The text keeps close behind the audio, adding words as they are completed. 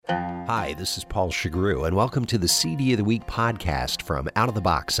Hi, this is Paul Chagru, and welcome to the CD of the Week podcast from Out of the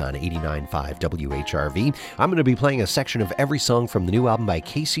Box on 89.5 WHRV. I'm going to be playing a section of every song from the new album by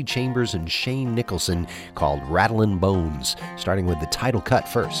Kasey Chambers and Shane Nicholson called Rattlin Bones, starting with the title cut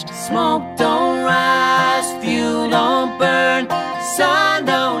first. Smoke don't rise, fuel don't burn, sun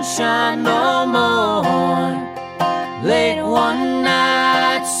don't shine no more. Late one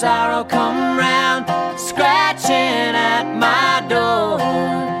night, sorrow come round, scratching at my door.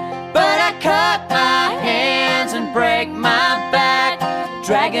 But I cut my hands and break my back,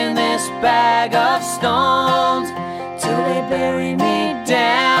 dragging this bag of stones till they bury me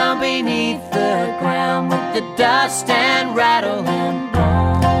down beneath the ground with the dust and rattling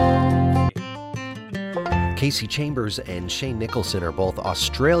bones. Kasey Chambers and Shane Nicholson are both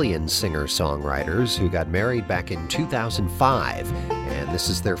Australian singer-songwriters who got married back in 2005, and this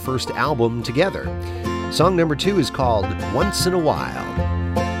is their first album together. Song number 2 is called Once in a While.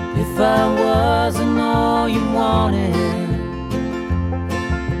 If I wasn't all you wanted,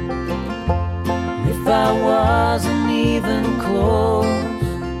 if I wasn't even close,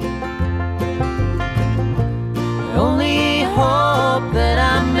 I only hope that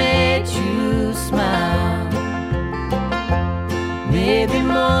I made you smile, maybe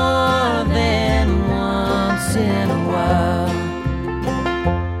more than once in a while.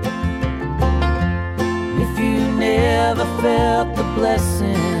 If you never felt the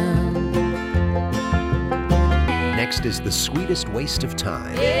blessing. Next is The Sweetest Waste of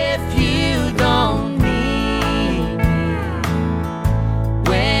Time. If you don't need me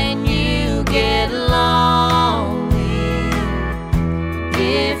when you get lonely,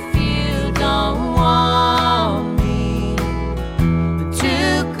 if you don't want me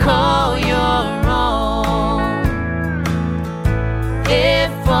to call your own,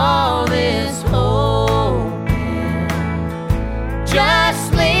 if all this hoping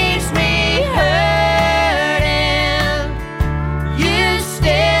just leaves me hurt,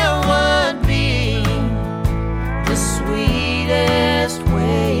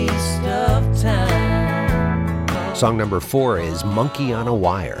 Song number 4 is Monkey on a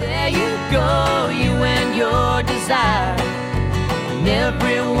Wire. There you go, you and your desire, and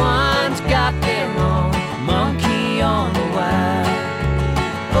everyone's got their own monkey on a wire.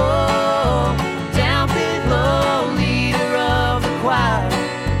 Oh, down below, leader of the choir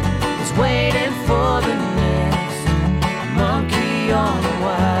is waiting for the next monkey on a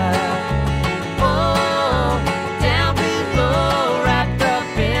wire. Oh, down below, wrapped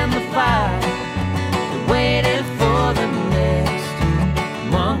up in the fire, they're waiting for the next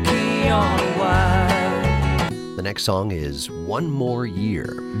monkey on a wire. The next song is One More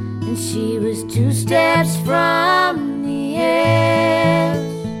Year. And she was 2 steps from the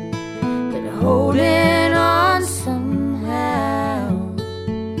edge, but holding on somehow.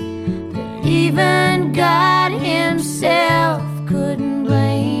 But even God himself couldn't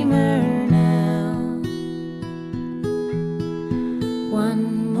blame her now.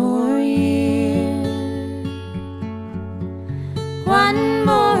 One more year, one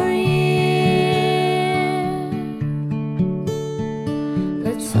more year.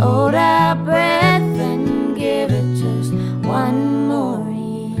 Let's hold our breath and give it just one more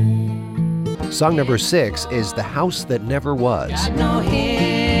year. Song number 6 is The House That Never Was. Got no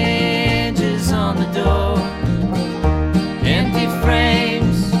hinges on the door, empty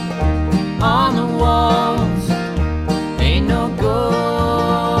frames on the walls, ain't no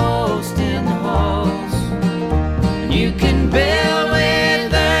ghost in the halls. And you can build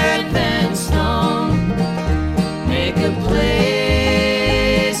with earth and stone, make a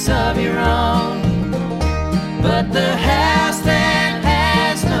place of your own. But the house that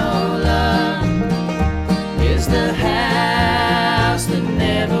has no love is the house that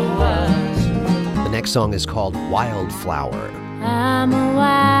never was. The next song is called Wildflower. I'm a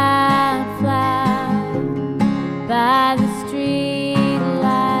wildflower by the street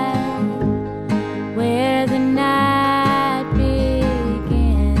light where the night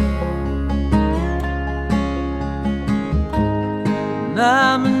begins.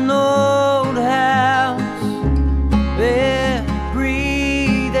 I'm an old house, bare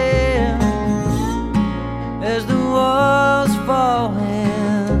breathing as the walls fall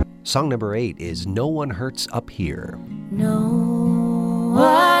in. Song number 8 is No One Hurts Up Here. No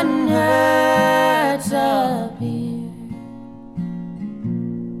one hurts up here.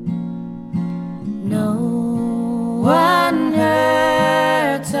 No one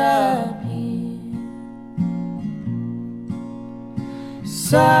hurts up here.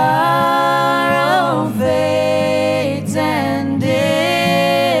 Sorrow fades and disappears.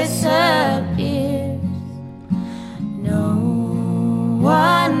 No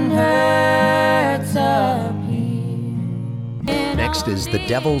one hurts next is The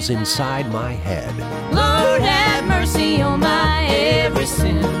Devil's Inside My Head. Lord, have mercy on my every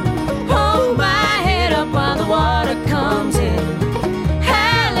sin. Hold my head up while the water comes in.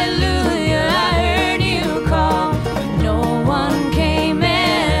 Hallelujah, I heard you call, but no one came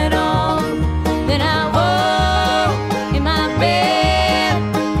at all. Then I woke in my bed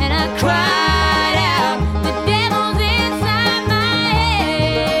and I cried out, the devil's inside my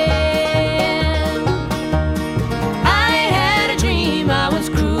head. I had a dream I was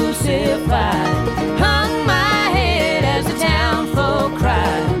crucified, hung my head as the town folk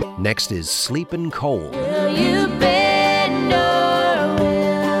cried. Next is Sleepin' Cold. Will you bend or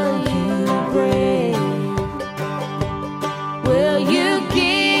will you break? Will you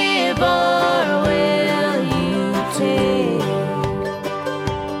give or will you take?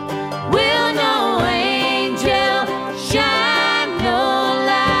 Will no angel shine no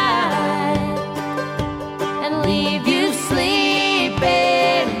light and leave you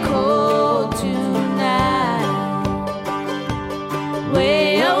sleeping cold tonight?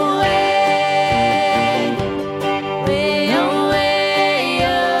 Way away, way away,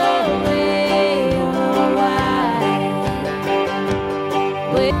 away,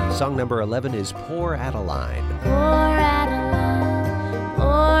 away. Song number 11 is Poor Adeline. Poor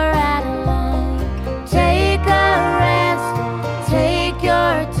Adeline, take a rest, take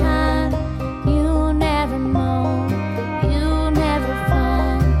your time. You never know, you never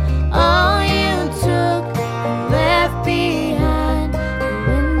find all you took and left behind. The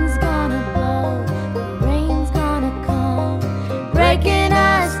wind's gonna blow, the rain's gonna come, breaking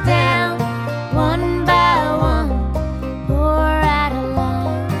us down one by one. Poor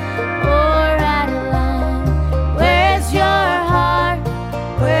Adeline, where's your heart?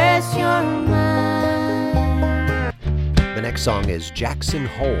 Where's your mind? The next song is Jackson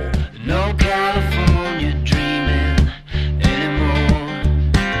Hole. No California dreaming anymore.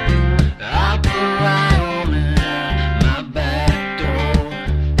 I put right on in my back door.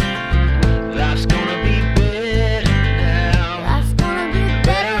 Life's gonna be better now. Life's gonna be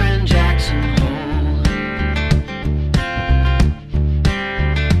Better in Jackson Hole.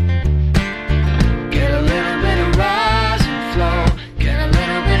 Get a little bit of rise and flow. Get a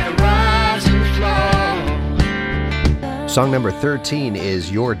little bit of rise and flow. Song number 13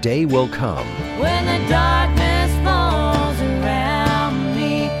 is Your Day Will Come. when the darkness falls around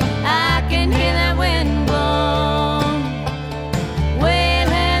me. I can hear that wind blow,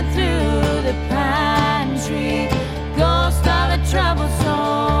 wailing through the pine tree, ghost of a troubled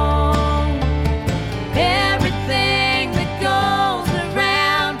soul. Everything that goes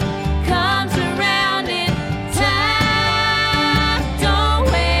around comes around in time. Don't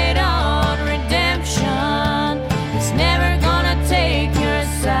wait on redemption, it's never gonna take your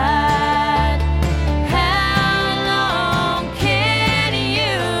side. How long can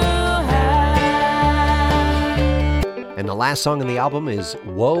you hide? And the last song on the album is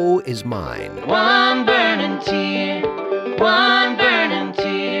Woe Is Mine. One burning tear brought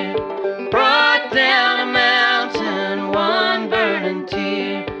down a mountain. One burning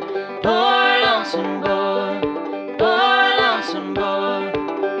tear, poor lonesome boy,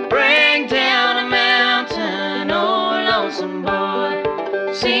 bring down a mountain. Oh, lonesome boy,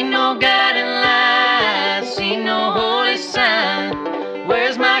 see no guiding light, see no holy sign.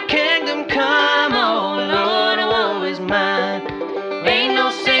 Where's my kingdom come? Oh Lord, woe is mine. Ain't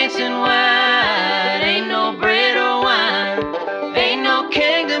no saints in white, ain't no bread or wine, ain't no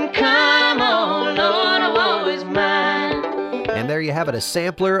kingdom come. Oh Lord, woe is mine. And there you have it, a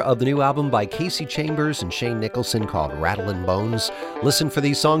sampler of the new album by Kasey Chambers and Shane Nicholson called Rattlin Bones. Listen for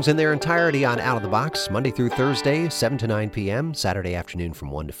these songs in their entirety on Out of the Box, Monday through Thursday, 7 to 9 p.m., Saturday afternoon from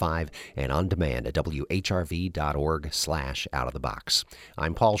 1 to 5, and on demand at whrv.org/outofthebox.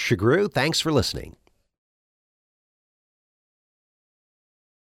 I'm Paul Chagru. Thanks for listening.